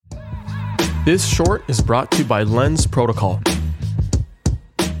This short is brought to you by Lens Protocol.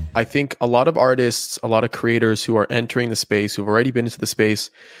 I think a lot of artists, a lot of creators who are entering the space, who've already been into the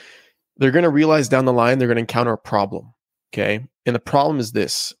space, they're going to realize down the line they're going to encounter a problem. Okay. And the problem is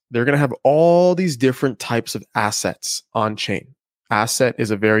this: they're going to have all these different types of assets on chain. Asset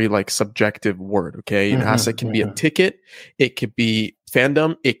is a very subjective word. Okay. An asset can be a ticket. It could be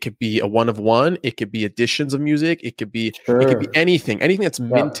fandom. It could be a one of one. It could be editions of music. It could be anything that's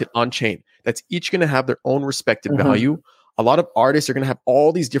minted on chain. That's each going to have their own respective value. A lot of artists are going to have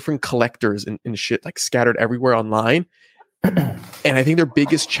all these different collectors and shit scattered everywhere online. And I think their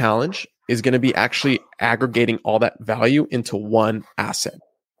biggest challenge is going to be actually aggregating all that value into one asset.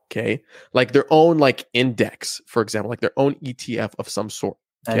 Okay. Like their own index, for example, like their own ETF of some sort.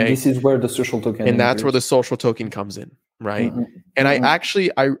 Okay? And this is where the social token and that's where the social token comes in. Right. And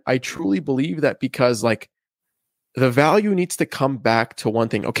I truly believe that because the value needs to come back to one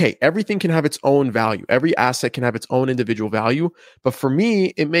thing. Okay. Everything can have its own value. Every asset can have its own individual value. But for me,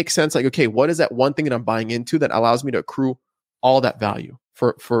 it makes sense. Okay, what is that one thing that I'm buying into that allows me to accrue all that value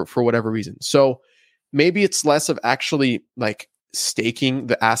for whatever reason? So maybe it's less of actually staking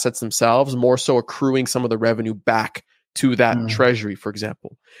the assets themselves, more so accruing some of the revenue back to that treasury, for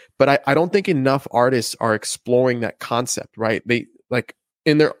example. But I don't think enough artists are exploring that concept, right? They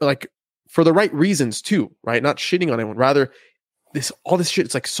in their for the right reasons too, right? Not shitting on anyone. Rather, all this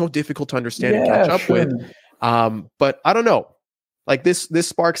shit, it's so difficult to understand and catch up with. But I don't know. This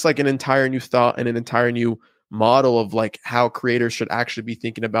sparks an entire new thought and an entire new model of how creators should actually be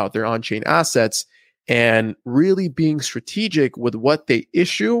thinking about their on-chain assets and really being strategic with what they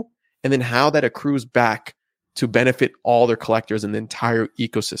issue and then how that accrues back to benefit all their collectors and the entire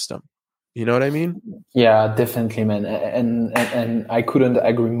ecosystem. You know what I mean? Yeah, definitely, man. And I couldn't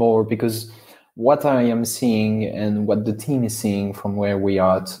agree more, because what I am seeing and what the team is seeing from where we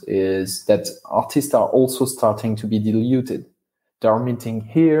are is that artists are also starting to be diluted. They are minting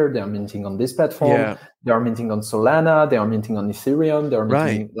here, they are minting on this platform, they are minting on Solana, they are minting on Ethereum, they are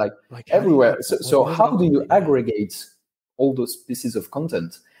minting everywhere. So how do you aggregate all those pieces of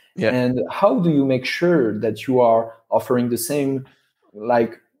content? Yeah. And how do you make sure that you are offering the same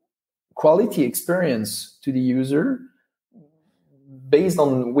quality experience to the user based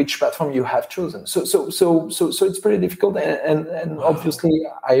on which platform you have chosen? So it's pretty difficult. And obviously,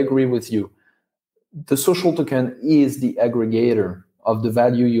 I agree with you. The social token is the aggregator of the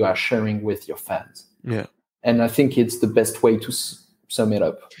value you are sharing with your fans. Yeah. And I think it's the best way to sum it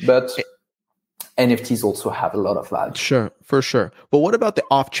up. But NFTs also have a lot of value. Sure, for sure. But what about the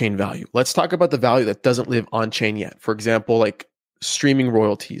off-chain value? Let's talk about the value that doesn't live on-chain yet. For example, streaming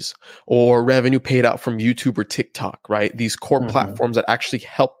royalties or revenue paid out from YouTube or TikTok, right? These core platforms that actually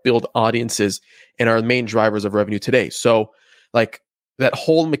help build audiences and are the main drivers of revenue today. So that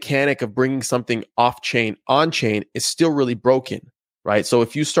whole mechanic of bringing something off-chain, on-chain is still really broken, right? So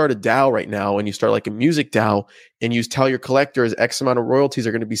if you start a DAO right now and you start a music DAO and you tell your collectors X amount of royalties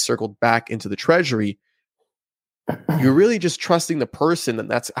are going to be circled back into the treasury, you're really just trusting the person that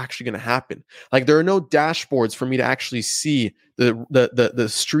that's actually going to happen. There are no dashboards for me to actually see the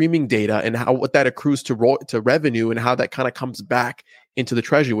streaming data and what that accrues to revenue and how that kind of comes back into the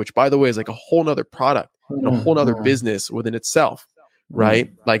treasury, which by the way is a whole nother product and a whole nother business within itself,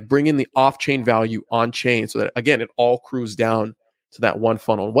 right? Bringing the off-chain value on chain so that again, it all accrues down to that one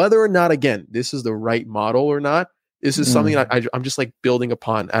funnel. Whether or not, again, this is the right model or not, this is something I'm just building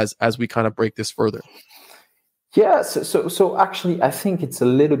upon as we kind of break this further. Yeah, so actually, I think it's a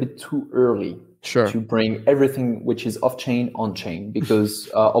little bit too early to bring everything which is off-chain on-chain, because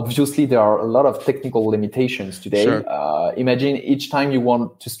obviously there are a lot of technical limitations today. Imagine each time you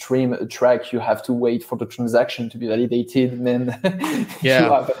want to stream a track, you have to wait for the transaction to be validated, and then you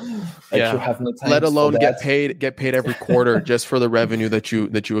have no time. Let alone get paid every quarter just for the revenue that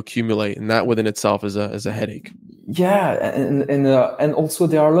you accumulate, and that within itself is a headache. Yeah, and also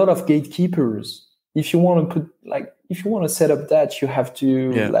there are a lot of gatekeepers. If you want to if you want to set up that, you have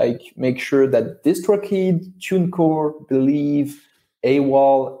to make sure that DistroKid, TuneCore, Believe,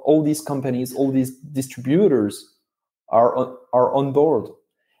 AWAL, all these companies, all these distributors are on board.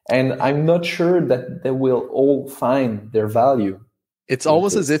 And I'm not sure that they will all find their value. It's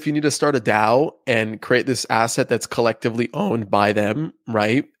almost as if you need to start a DAO and create this asset that's collectively owned by them,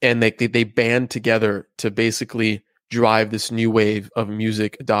 right? And they band together to basically drive this new wave of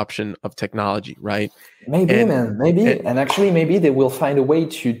music adoption of technology, right? Maybe. And actually, maybe they will find a way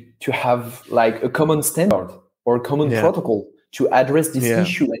to have a common standard or a common protocol to address this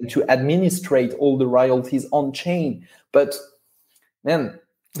issue and to administrate all the royalties on chain. But man,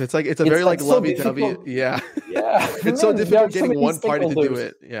 it's a very lovey-dovey. Yeah. It's so difficult getting one party to do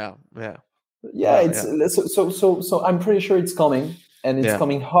it. Yeah. Yeah, so I'm pretty sure it's coming, and it's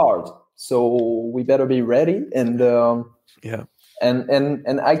coming hard. So we better be ready. And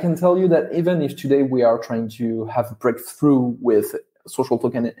and I can tell you that even if today we are trying to have a breakthrough with social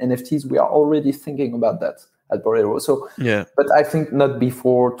token NFTs, we are already thinking about that at Borero. So but I think not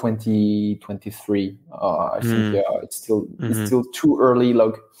before 2023. I think it's still too early.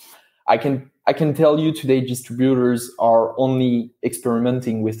 Like I can tell you today, distributors are only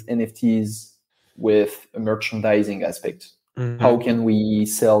experimenting with NFTs with a merchandising aspect. How can we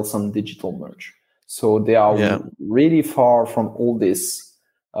sell some digital merch? So they are really far from all this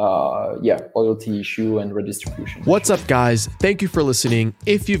loyalty issue and redistribution. What's up, guys? Thank you for listening.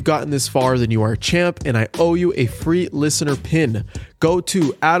 If you've gotten this far, then you are a champ, and I owe you a free listener pin. Go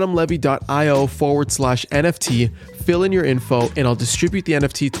to adamlevy.io/NFT, fill in your info, and I'll distribute the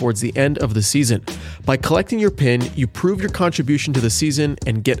NFT towards the end of the season. By collecting your pin, you prove your contribution to the season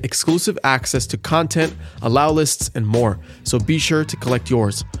and get exclusive access to content, allow lists, and more. So be sure to collect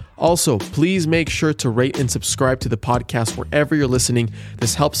yours. Also, please make sure to rate and subscribe to the podcast wherever you're listening.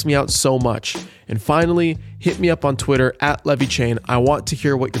 This helps me out so much. And finally, hit me up on Twitter @LevyChain. I want to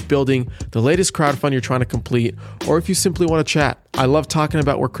hear what you're building, the latest crowdfund you're trying to complete, or if you simply want to chat. I love talking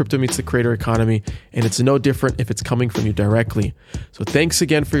about where crypto meets the creator economy, and it's no different if it's coming from you directly. So thanks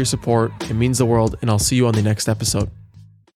again for your support. It means the world, and I'll see you on the next episode.